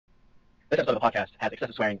This episode of the podcast has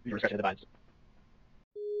excessive swearing due to restrictions and devices.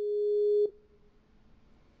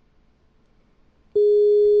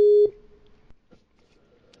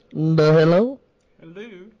 Hello? Hello.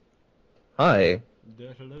 Hi.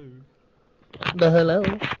 Hello. Hello? Hello.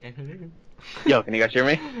 Yo, can you guys hear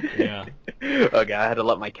me? Yeah. Okay, I had to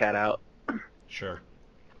let my cat out. Sure.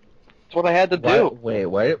 That's what I had to do.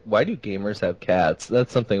 Why do gamers have cats?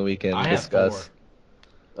 That's something we can I have discuss.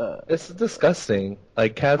 4. It's disgusting.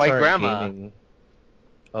 Like cats My aren't grandma. gaming.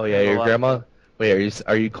 Oh yeah, There's a your lot of grandma. cats. Wait,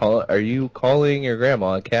 are you calling your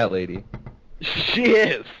grandma a cat lady? She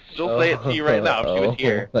is. She'll say it to you right now if she was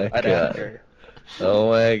here. Oh my I'd ask God. her. Oh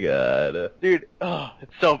my god. Dude,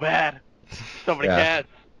 it's so bad. So many Yeah. cats.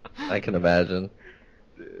 I can imagine.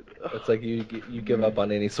 Dude, It's like you give up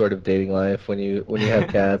on any sort of dating life when you have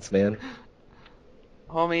cats, man.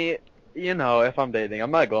 homie, you know, if I'm dating,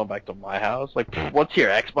 I'm not going back to my house. Like, what's your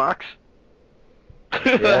Xbox?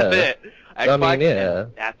 That's it. Xbox, I mean, yeah.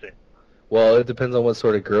 and that's it. Well, it depends on what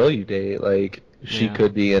sort of girl you date. Like, she Yeah.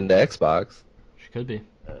 could be into Xbox. She could be.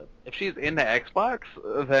 If she's into Xbox,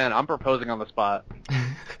 then I'm proposing on the spot.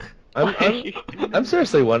 I'm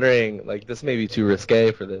seriously wondering, like, this may be too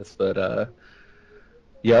risque for this, but, I'm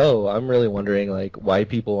really wondering, like, why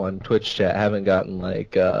people on Twitch chat haven't gotten,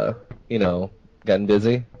 like, gotten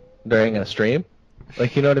busy during a stream.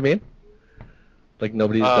 Like, you know what I mean? Like,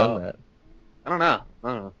 nobody's done that. I don't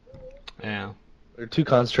know. Yeah. They're too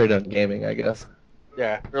concentrated on gaming, I guess.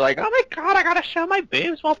 Yeah. They're like, oh my god, I gotta show my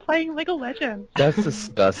boobs while playing League of Legends. That's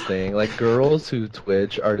disgusting. Like, girls who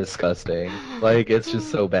Twitch are disgusting. Like, it's just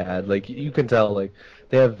so bad. Like, you can tell, like,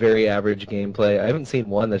 they have very average gameplay. I haven't seen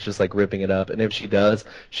one that's just, like, ripping it up. And if she does,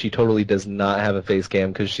 she totally does not have a face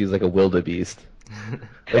cam because she's, like, a wildebeest.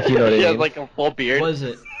 Like, you know what I She mean? has, like, a full beard. Was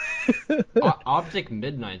it? Optic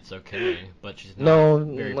Midnight's okay, but she's not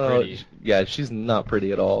very pretty. Yeah, she's not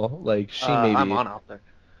pretty at all. Like, I'm on out there.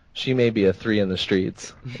 she may be a 3 in the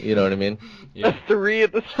streets. You know what I mean? Yeah. A 3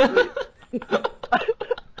 at the street.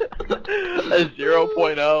 A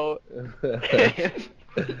 0.0.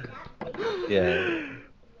 Yeah.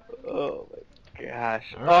 Oh my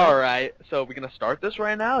gosh. All right. Alright, so we're gonna start this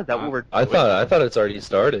right now? Is that what we're doing? I thought it's already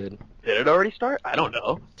started. Did it already start? I don't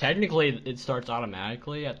know. Technically, it starts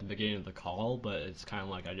automatically at the beginning of the call, but it's kind of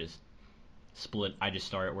like I just start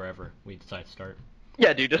it wherever we decide to start.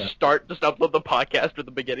 Yeah, dude, just upload the podcast at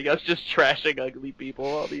the beginning. Us just trashing ugly people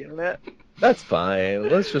on the internet. That's fine.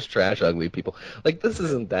 Let's just trash ugly people. Like, this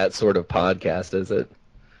isn't that sort of podcast, is it?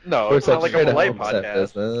 No, it's not like a straight polite up upset podcast.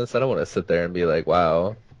 business. I don't want to sit there and be like,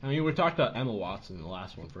 wow. I mean, we talked about Emma Watson in the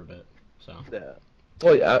last one for a bit, so. Yeah.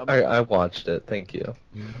 Well, yeah, I watched it. Thank you.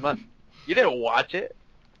 You didn't watch it?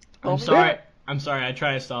 I'm Homie? sorry. I'm sorry. I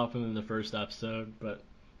tried to stop him in the first episode, but.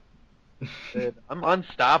 Dude, I'm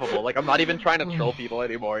unstoppable. Like, I'm not even trying to troll people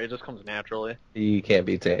anymore. It just comes naturally. You can't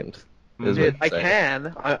be tamed. is Dude, what I you're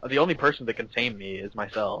saying. can. The only person that can tame me is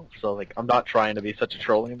myself. So, like, I'm not trying to be such a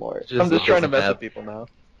troll anymore. Just I'm just trying to doesn't mess have- with people now.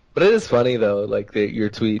 But it is funny though, like your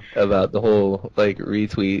tweet about the whole like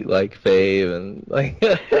retweet like fave and like.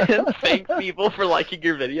 Thank people for liking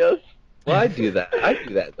your videos. Well, I do that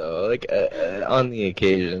though. Like on the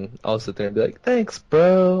occasion, I'll sit there and be like, "Thanks,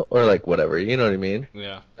 bro," or like whatever. You know what I mean?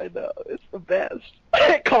 Yeah. I know. It's the best.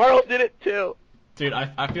 Carl did it too. Dude,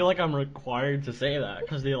 I feel like I'm required to say that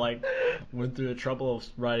because they like went through the trouble of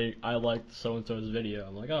writing I liked so and so's video.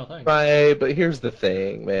 I'm like, oh thanks. Right, but here's the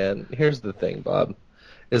thing, man. Here's the thing, Bob.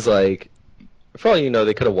 Is like, for all you know,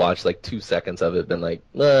 they could have watched like 2 seconds of it, been like,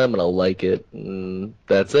 I'm gonna like it, and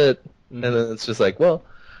that's it. Mhm. And then it's just like, well,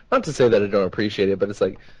 not to say that I don't appreciate it, but it's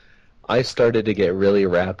like, I started to get really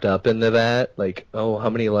wrapped up into that. Like, oh, how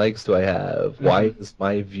many likes do I have? Why is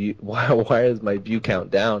my view? Why is my view count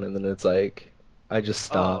down? And then it's like, I just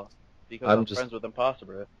stopped. Because I'm I'm just- friends with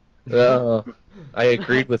Impossible. I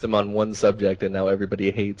agreed with him on one subject, and now everybody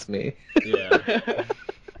hates me. Yeah.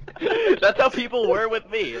 That's how people were with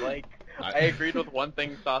me. Like, I agreed with one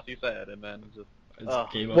thing Saucy said, and then just.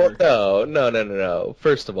 It's game over. Well, no.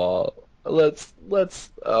 First of all, let's.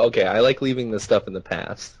 Okay, I like leaving this stuff in the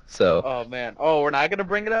past. So. Oh man. Oh, we're not gonna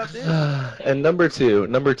bring it up, dude. And number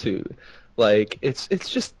two, like it's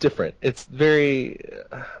just different. It's very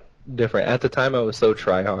different. At the time, I was so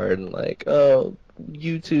try hard and like, oh,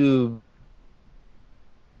 YouTube,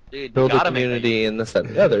 Dude, you build a gotta make community, and this, that,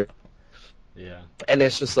 and the other. Yeah. And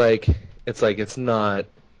it's just like it's not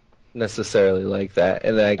necessarily like that.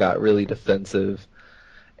 And then I got really defensive.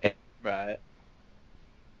 that. Right.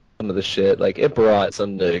 Some of the shit, like, it brought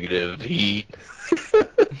some negative heat.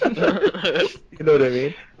 You know what I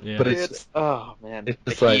mean? Yeah. But it's Dude, just, oh man, it's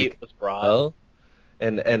the just like, heat was broad. well,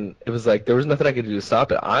 and it was like there was nothing I could do to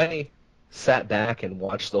stop it. I sat back and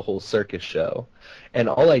watched the whole circus show. And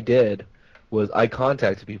all I did was I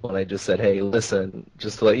contacted people and I just said, hey, listen,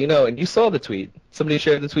 just to let you know, and you saw the tweet. Somebody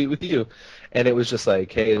shared the tweet with you. And it was just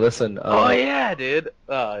like, hey, listen. Oh, yeah, dude.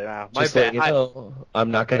 Oh, yeah. My Just bad. let you know,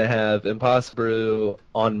 I'm not going to have Impossible Brew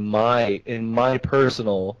in my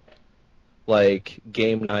personal, like,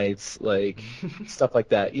 game nights, like, stuff like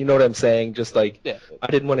that. You know what I'm saying? Just, like, Yeah. I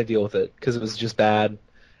didn't want to deal with it because it was just bad.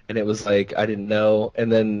 And it was like, I didn't know.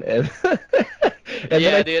 And then, and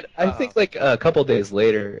Yeah, then dude. I think, like, a couple days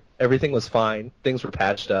later, everything was fine. Things were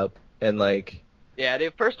patched up. And, like... Yeah,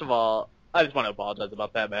 dude, first of all, I just want to apologize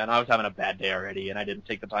about that, man. I was having a bad day already, and I didn't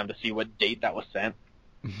take the time to see what date that was sent.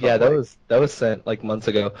 Yeah, that was sent, like, months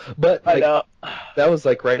ago. But, I like, know. that was,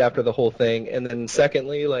 like, right after the whole thing. And then,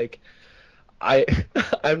 secondly, like...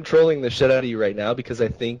 I'm trolling the shit out of you right now because I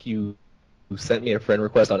think you sent me a friend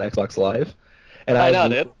request on Xbox Live, and I know,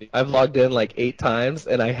 dude. I've logged in like 8 times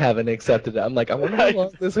and I haven't accepted it. I'm like, I wonder how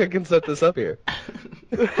long I can set this up here.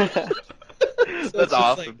 That's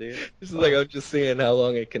awesome, dude. This is like I'm just seeing how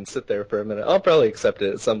long it can sit there for a minute. I'll probably accept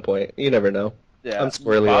it at some point. You never know. Yeah, I'm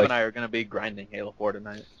squirrely. Bob like, and I are gonna be grinding Halo 4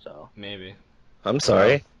 tonight, so Maybe. I'm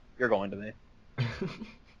sorry. you're going to me.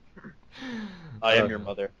 I am your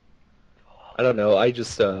mother. I don't know. I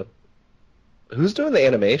just who's doing the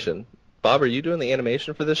animation? Bob, are you doing the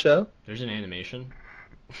animation for this show? There's an animation.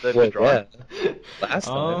 The drawing. Yeah. Last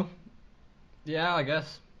time. Yeah, I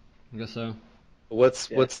guess. I guess so. What's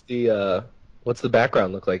the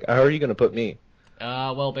background look like? How are you gonna put me?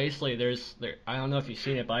 Well, basically, I don't know if you've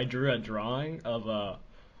seen it, but I drew a drawing of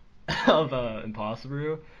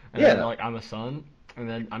Impossible, and Yeah. then, like, I'm a son, and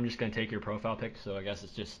then I'm just gonna take your profile pic, so I guess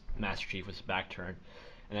it's just Master Chief with his back turned,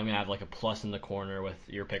 and then I'm gonna have like a plus in the corner with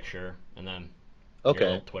your picture, and then your Okay.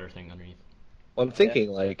 little Twitter thing underneath. Well, I'm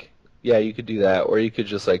thinking like, yeah, you could do that, or you could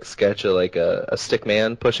just like sketch a stick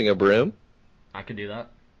man pushing a broom, I could do that.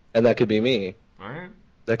 and that could be me. All right.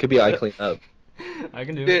 That could be IKleenUp. I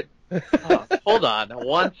can do Dude, it. hold on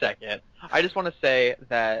 1 second. I just want to say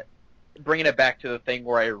that bringing it back to the thing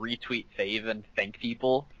where I retweet fave and thank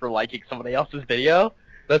people for liking somebody else's video.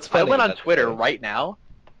 That's funny. I went on That's Twitter funny. right now,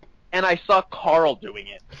 and I saw Carl doing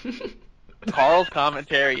it. Carl's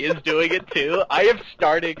commentary is doing it too. I am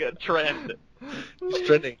starting a trend. It's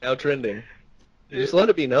trending now. Trending. Just let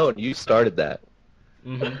it be known you started that.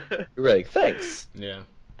 Mhm. You're like, thanks. Yeah.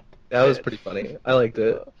 That was pretty funny. I liked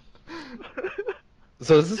it.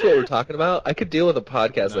 So is this what we're talking about? I could deal with a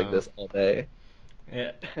podcast like No. this all day.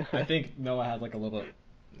 Yeah. I think Noah has like a little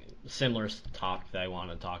similar topic that I want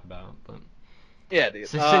to talk about, but Yeah, dude.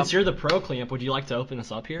 since you're the pro CleenUp, would you like to open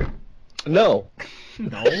us up here? No.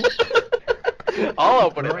 No. I'll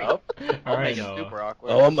open it up. All I'll right, make it Noah. super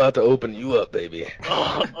awkward. Oh, I'm about to open you up, baby.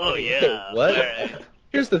 Oh yeah. What? All right.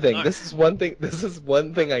 Here's the thing. This is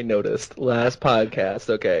one thing I noticed last podcast,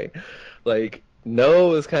 okay? Like, Noah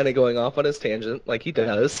was kind of going off on his tangent, like he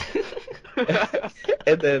does.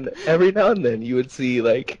 And then every now and then you would see,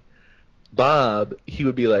 like, Bob, he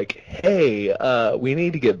would be like, hey, we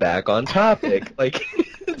need to get back on topic. Like,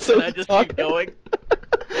 so Can I just keep going?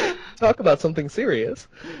 talk about something serious.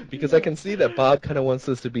 Because I can see that Bob kind of wants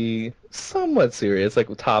this to be somewhat serious, like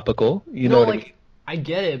topical. You know what I mean? I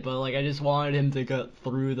get it, but like I just wanted him to get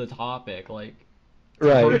through the topic, like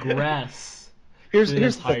Right. progress. Here's through the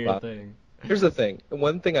the thing, entire Bob. thing. Here's the thing.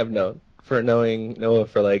 One thing I've known for knowing Noah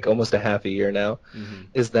for like almost a half a year now Mhm.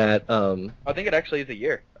 is that I think it actually is a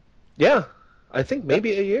year. yeah, I think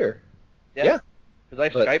maybe a year. Yeah. Because I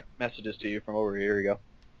have But- Skype messages to you from over a year ago.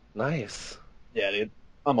 Nice. Yeah, dude.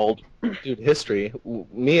 I'm old. Dude, history.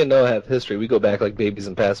 Me and Noah have history. We go back like babies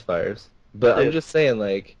and pacifiers. But I'm Dude. just saying,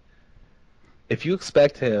 like, if you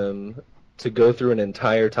expect him to go through an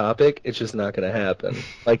entire topic, it's just not going to happen.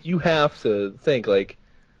 Like, you have to think, like,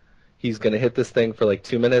 he's going to hit this thing for like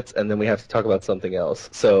 2 minutes, and then we have to talk about something else.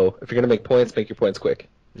 So if you're going to make points, make your points quick.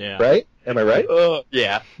 Yeah. Right? Am I right?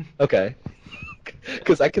 Yeah. Okay.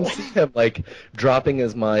 Because I can see him, like, dropping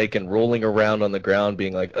his mic and rolling around on the ground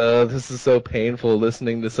being like, oh, this is so painful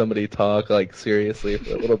listening to somebody talk, like, seriously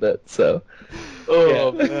for a little bit. So,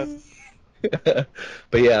 Oh, yeah. man.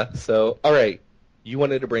 But yeah, so, all right. You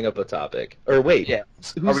wanted to bring up a topic. Or wait. Yeah.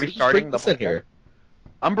 Who's, Are we who's starting bringing the this in podcast? here?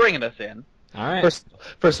 I'm bringing us in. All right.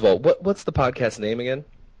 First of all, what's the podcast name again?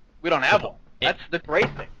 We don't have one. That's the great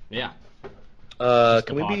thing. Yeah. Just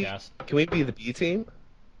Can the we podcast. be the B team?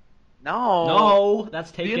 No. No,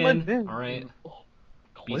 that's Be in taken. LinkedIn. All right. B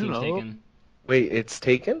Clean team's up. taken. Wait, it's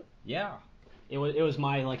taken? Yeah. It was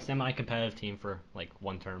my like semi-competitive team for like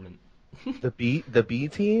one tournament. The B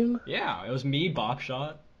team? Yeah, it was me, Box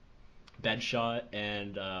Shot, Bed Shot,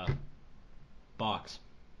 and Box.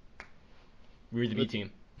 We were the B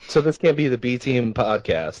team. So this can't be the B team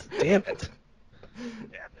podcast. Damn it.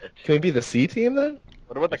 Can we be the C team then?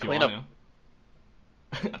 What about the If you cleanup?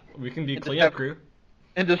 wanna. We can be And just cleanup have- crew.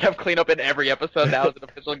 And just have cleanup in every episode now as an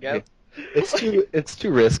official guest. It's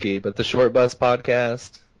too risky, but the Short Bus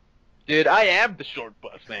podcast. Dude, I am the short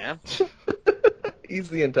bus, man. He's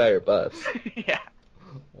the entire bus. Yeah.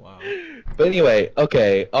 Wow. But anyway,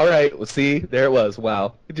 okay, all right. Well, see, there it was.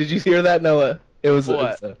 Wow, did you hear that, Noah? It was.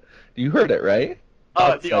 What? You heard it, right? Oh,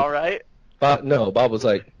 Bob's the like- alright? Bob was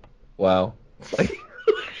like, "Wow." Like,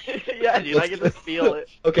 Yeah, dude, I can just feel it.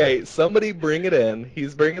 Okay, somebody bring it in.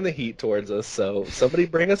 He's bringing the heat towards us, so somebody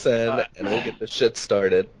bring us in, and we'll get the shit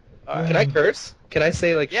started. Alright. Can I curse? Can I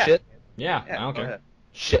say like Yeah. shit? Yeah, Yeah, I don't go care. ahead.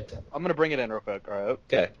 Shit. I'm gonna bring it in real quick, alright?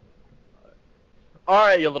 Okay.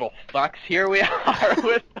 Alright, you little fucks, here we are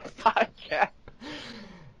with the podcast.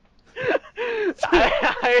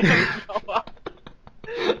 I am Noah,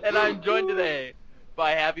 and I'm joined today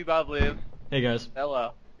by Happyboblives. Hey guys.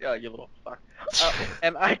 Hello. Yeah, you little fuck.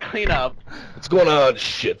 And IKleenUp. What's going on,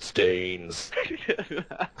 shit stains?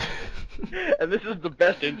 And this is the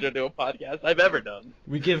best intro to a podcast I've ever done.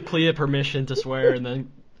 We give Clea permission to swear, and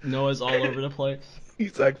then Noah's all over the place.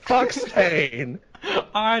 He's like, fuck stain.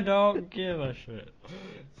 I don't give a shit.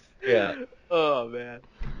 Yeah. Oh, man.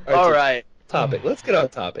 All All so right. Topic. Let's get on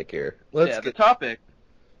topic here. Let's Yeah, the get. topic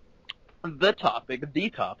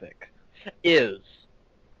is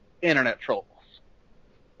internet trolls.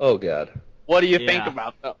 Oh God. What do you think Yeah.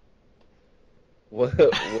 about them? What do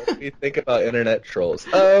you think about internet trolls?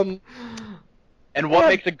 And what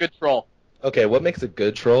makes a good troll? Okay, what makes a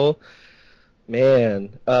good troll?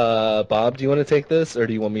 Man, Bob, do you want to take this, or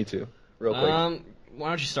do you want me to? Real quick. Why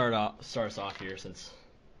don't you start us off here, since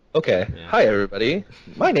Okay. Yeah. Hi, everybody.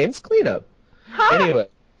 My name's CleenUp. Hi. Anyway.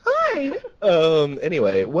 Hi.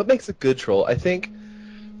 Anyway, what makes a good troll? I think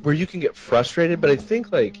where you can get frustrated, but I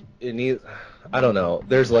think like it needs. I don't know.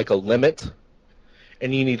 There's like a limit,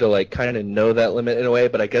 and you need to like kind of know that limit in a way.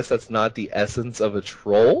 But I guess that's not the essence of a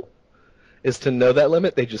troll. Is to know that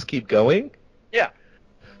limit. They just keep going. Yeah.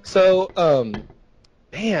 So,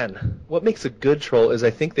 man, what makes a good troll is I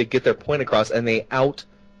think they get their point across and they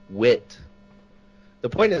outwit. The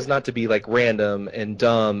point is not to be like random and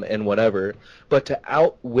dumb and whatever, but to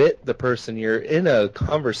outwit the person you're in a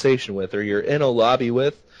conversation with or you're in a lobby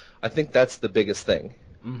with. I think that's the biggest thing.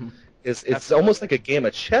 mm-hmm. It's Absolutely. almost like a game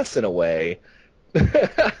of chess in a way. to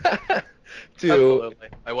Absolutely.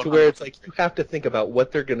 I to 100% where it's like you have to think about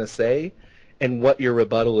what they're gonna say and what your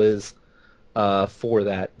rebuttal is for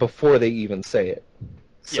that before they even say it.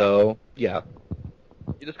 So yeah,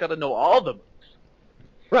 You just gotta know all the moves.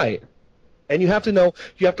 right. And you have to know,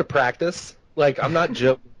 you have to practice. Like I'm not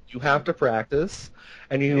joking. You have to practice,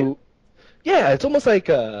 and you. Yeah, it's almost like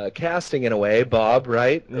casting in a way, Bob,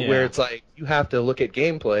 right? Yeah. Where it's like you have to look at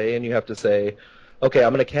gameplay and you have to say, okay,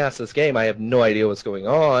 I'm going to cast this game. I have no idea what's going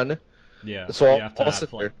on. Yeah. So you have to I'll have, sit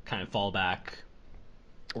there. like, kind of fall back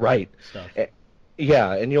Right. stuff.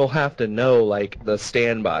 Yeah, and you'll have to know, like, the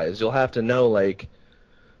standbys. You'll have to know, like,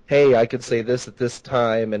 hey, I could say this at this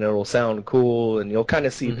time and it'll sound cool, and you'll kind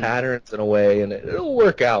of see Mhm. patterns in a way, and it'll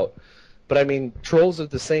work out. But, I mean, trolls are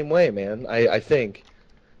the same way, man, I think.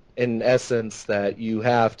 In essence, that you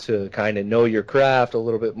have to kind of know your craft a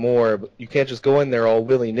little bit more. But you can't just go in there all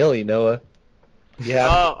willy-nilly, Noah. Yeah.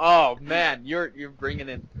 Oh man, you're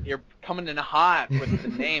coming in hot with the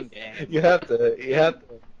name game. You have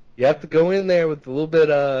to go in there with a little bit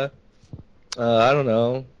I don't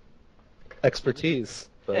know, expertise.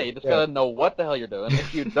 But, Yeah, you just gotta know what the hell you're doing.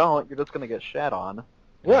 If you don't, you're just gonna get shat on.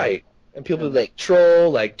 right. And people like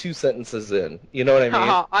troll like 2 sentences in. You know what I mean?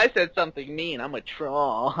 Haha, I said something mean. I'm a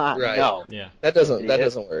troll. Right. No. Yeah. That doesn't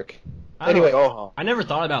Idiot. work. I don't Anyway, know. Go home. I never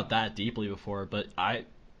thought about that deeply before, but I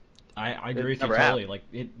agree with you never totally. have. Like,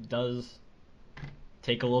 it does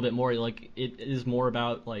take a little bit more. Like, it is more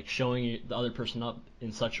about like showing the other person up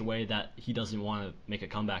in such a way that he doesn't want to make a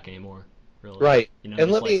comeback anymore. Really. right. You know, And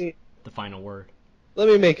just let like me the final word.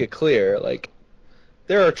 make it clear, like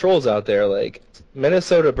there are trolls out there. Like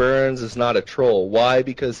Minnesota Burns is not a troll. Why?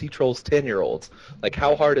 Because he trolls 10-year-olds. Like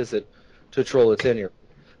how hard is it to troll a 10-year-old?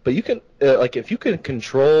 But you can like if you can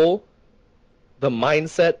control the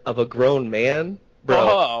mindset of a grown man, bro.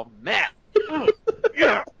 Oh man.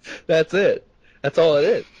 Yeah. That's it. That's all it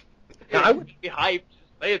is. Now, I would be hyped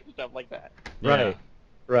saying stuff like that. Right.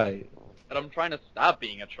 Right. But I'm trying to stop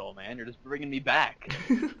being a troll, man. You're just bringing me back.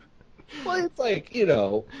 Well, it's like, you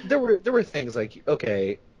know, there were things like,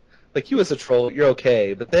 okay, like you as a troll, you're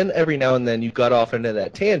okay, but then every now and then you got off into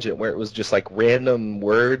that tangent where it was just like random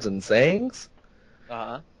words and sayings.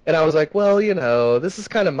 Uh-huh. And I was like, well, this is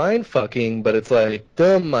kind of mind fucking, but it's like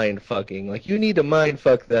dumb mind fucking. Like you need to mind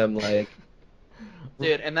fuck them, like.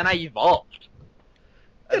 Dude, and then I evolved.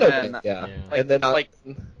 And Okay, then, yeah. like,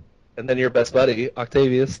 And then your best buddy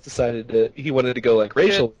Octavius decided he wanted to go like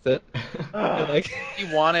racial with it. And, like, he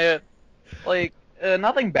wanted, like,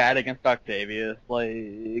 nothing bad against Octavius.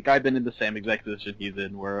 Like, I've been in the same exact position he's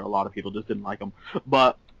in, where a lot of people just didn't like him.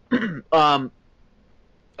 But, I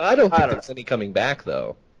don't think there's any coming back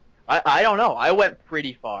though. I don't know. I went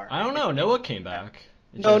pretty far. I don't know. Noah came back.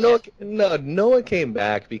 Noah came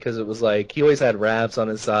back because it was like he always had Ravs on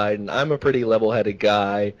his side, and I'm a pretty level-headed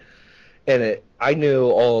guy, and I knew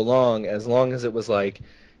all along, as long as it was like,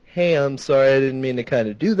 hey, I'm sorry, I didn't mean to kind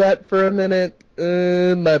of do that for a minute,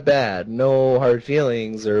 my bad, no hard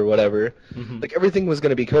feelings or whatever. Like everything was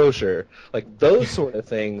going to be kosher. Like those sort of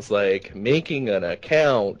things, like making an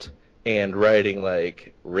account and writing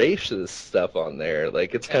like racist stuff on there,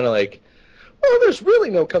 like it's kind of like, well, there's really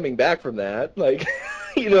no coming back from that. Like,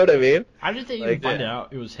 you know what I mean? How did they even find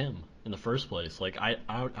out it was him in the first place? Like, I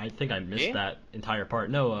think I missed that entire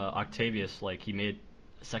part. No, Octavius, like, he made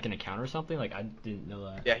a second account or something? Like, I didn't know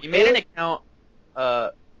that. Yeah, he made an account,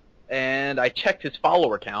 and I checked his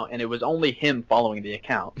follower count, and it was only him following the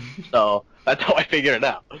account. So, that's how I figured it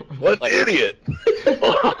out. What an idiot!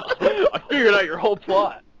 I figured out your whole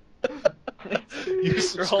plot. You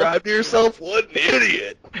subscribe to yourself? What an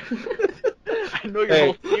idiot! I know your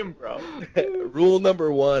whole team, bro. Rule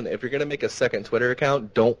number 1, if you're going to make a second Twitter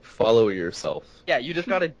account, don't follow yourself. Yeah, you just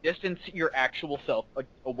gotta distance your actual self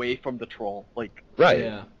away from the troll. Like, right.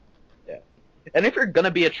 Yeah. And if you're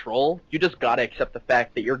gonna be a troll, you just gotta accept the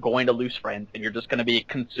fact that you're going to lose friends, and you're just gonna be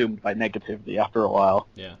consumed by negativity after a while.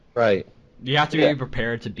 Yeah. Right. You have to be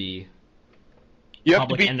prepared to be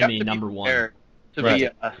public enemy number 1. To be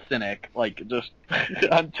a cynic, like, just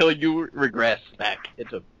until you regress back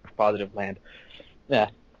into positive land. Yeah.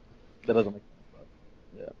 That doesn't make sense.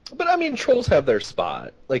 Yeah. But I mean, trolls have their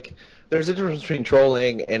spot. Like, there's a difference between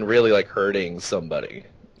trolling and really, like, hurting somebody,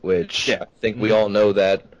 which I think we all know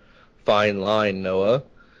that fine line, Noah.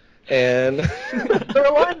 And there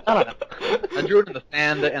are lines? I don't know. I drew it in the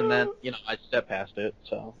sand, and then, I stepped past it,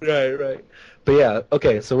 so. Right. But yeah,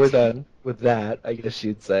 okay, so we're done with that, I guess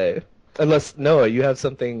you'd say. Unless, Noah, you have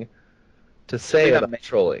something to say about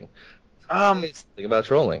trolling. Something about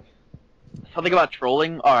trolling. Something about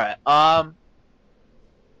trolling? Alright, I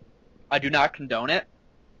do not condone it,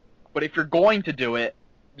 but if you're going to do it,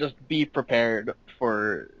 just be prepared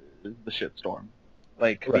for the shitstorm.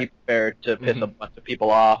 Like, be prepared to piss a bunch of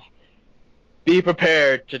people off. Be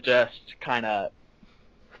prepared to just kind of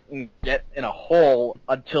get in a hole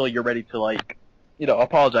until you're ready to, like,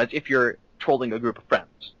 apologize if you're trolling a group of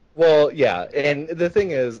friends. Well, yeah, and the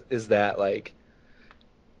thing is that, like,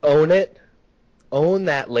 own it. Own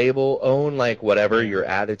that label. Own, like, whatever your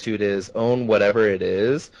attitude is. Own whatever it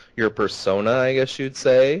is. Your persona, I guess you'd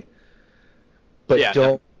say. But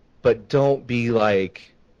don't be,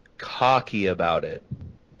 like, cocky about it.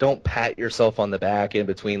 Don't pat yourself on the back in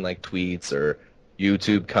between, like, tweets or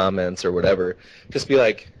YouTube comments or whatever. Just be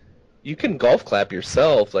like, you can golf clap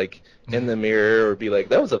yourself, like, in the mirror, or be like,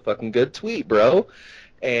 that was a fucking good tweet, bro.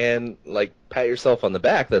 And, like, pat yourself on the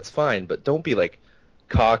back, that's fine, but don't be, like,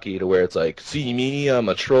 cocky to where it's like, see me, I'm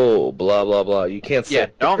a troll, blah, blah, blah. You can't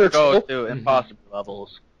say, don't go to imposter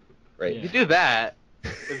levels. Right. If you do that,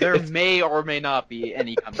 there may or may not be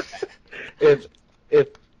any coming back. If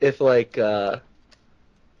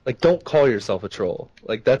don't call yourself a troll.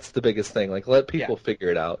 Like, that's the biggest thing. Like, let people figure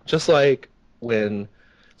it out. Just like when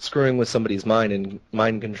screwing with somebody's mind and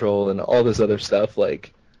mind control and all this other stuff,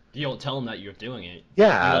 like... You don't tell them that you're doing it.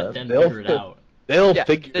 Yeah. You let them figure it out. They'll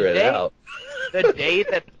figure it out. The day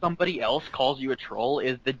that somebody else calls you a troll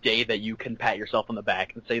is the day that you can pat yourself on the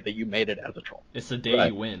back and say that you made it as a troll. It's the day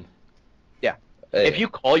you win. Yeah. If you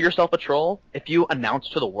call yourself a troll, if you announce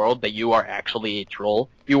to the world that you are actually a troll,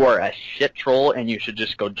 you are a shit troll, and you should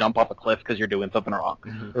just go jump off a cliff because you're doing something wrong.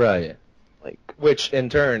 Mm-hmm. Right. Like, which, in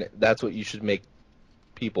turn, that's what you should make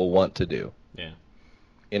people want to do. Yeah.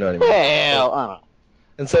 You know what I mean? Well, I don't know.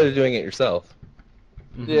 Instead of doing it yourself.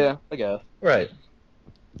 Mm-hmm. Yeah, I guess. Right.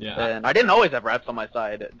 Yeah. And I didn't always have Raps on my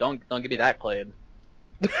side. Don't give me that, Clade.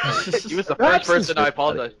 He was the Raps first person is I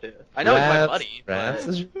apologized to. I know he's my buddy. Raps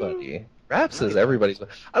is your buddy. Raps is everybody's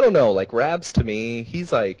buddy. I don't know, like, Raps to me,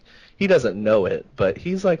 he's like, he doesn't know it, but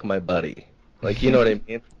he's like my buddy. Like, you know what I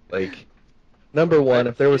mean? Like, number one,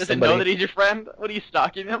 if there was somebody... somebody... Doesn't know that he's your friend? What, are you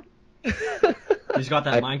stalking him? He's got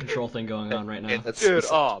that mind control thing going on right now. Dude,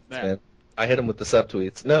 oh, man. I hit him with the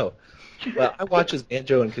subtweets. No. Well, I watch his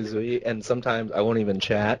Banjo and Kazooie, and sometimes I won't even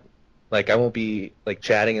chat. Like, I won't be, like,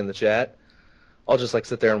 chatting in the chat. I'll just like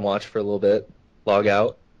sit there and watch for a little bit, log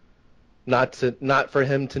out, not for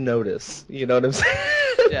him to notice. You know what I'm saying?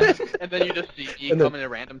 Yeah, and then you just see me And then- come into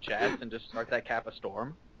random chats and just start that Kappa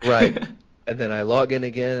storm. Right. And then I log in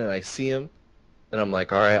again and I see him, and I'm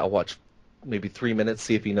like, all right, I'll watch maybe 3 minutes,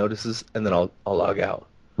 see if he notices, and then I'll log out.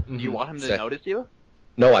 Do you want him to Exactly. notice you?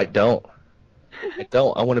 No, I don't. I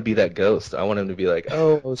don't. I want to be that ghost. I want him to be like,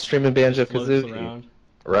 oh, I was streaming Banjo Floats Kazooie. around.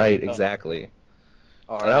 Right, exactly.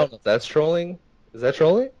 All And I don't know if that's trolling. Is that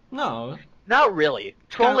trolling? No. Not really.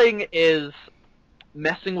 Trolling is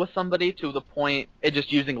messing with somebody to the point and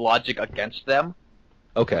just using logic against them.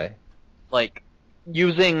 Okay. Like,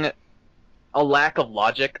 using a lack of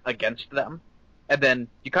logic against them. And then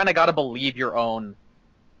you kind of got to believe your own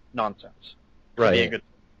nonsense. To be a Right. good,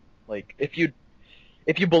 like, if you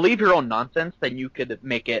believe your own nonsense, then you could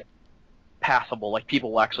make it passable. Like,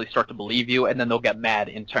 people will actually start to believe you, and then they'll get mad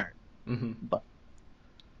in turn. Mm-hmm. But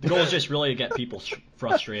The goal is just really to get people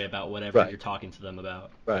frustrated about whatever Right. you're talking to them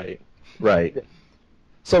about. Right. Right.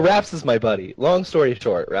 So Raps is my buddy. Long story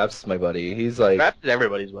short, Raps is my buddy. He's like, Raps is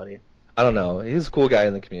everybody's buddy. I don't know. He's a cool guy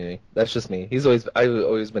in the community. That's just me. I've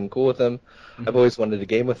always been cool with him. I've always wanted to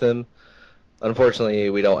game with him. Unfortunately,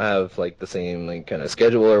 we don't have like the same like kind of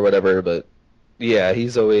schedule or whatever. But yeah,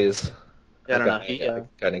 he's always I don't a know. guy He, I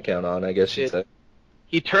kind of count on, I guess you'd say.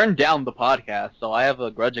 he turned down the podcast, so I have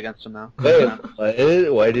a grudge against him now.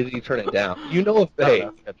 Wait, why did he turn it down? You know, hey,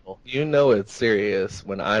 Schedule. you know it's serious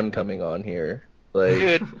when I'm coming on here. Like,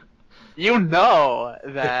 Dude, you know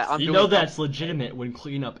that I'm You doing know that's legitimate when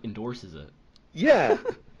CleenUp endorses it. yeah,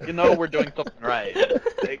 you know we're doing something right.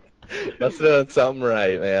 Like, that's doing something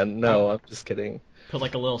right, man. No, I'm just kidding. Put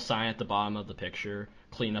like a little sign at the bottom of the picture.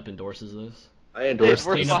 CleenUp endorses this. I endorse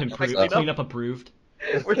We're this. CleenUp, sponsored by improved. CleenUp. CleenUp approved.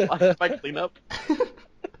 we're sponsored by CleenUp.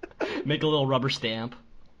 Make a little rubber stamp.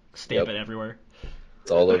 Stamp Yep. it everywhere.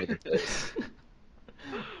 It's all over the place.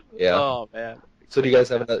 Yeah. Oh man. So do you guys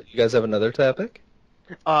have another topic?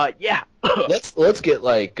 Yeah. Let's get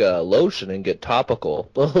like lotion and get topical.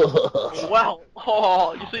 Well,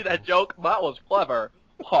 oh, you see that joke? That was clever.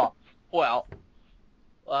 Huh. Well,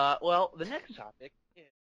 the next topic